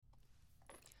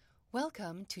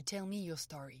Welcome to Tell Me Your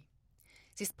Story.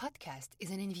 This podcast is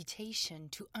an invitation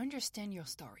to understand your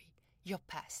story, your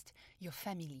past, your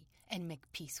family, and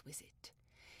make peace with it.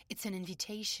 It's an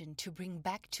invitation to bring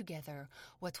back together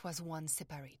what was once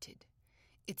separated.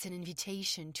 It's an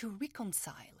invitation to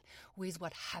reconcile with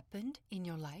what happened in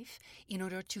your life in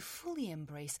order to fully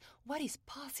embrace what is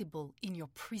possible in your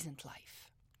present life.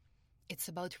 It's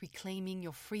about reclaiming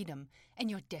your freedom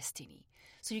and your destiny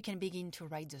so you can begin to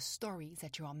write the story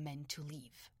that you are meant to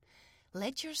live.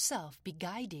 Let yourself be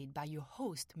guided by your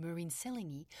host, Maureen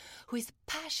Seleny, who is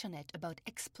passionate about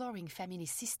exploring family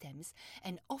systems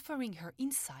and offering her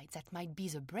insights that might be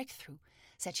the breakthrough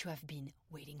that you have been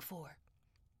waiting for.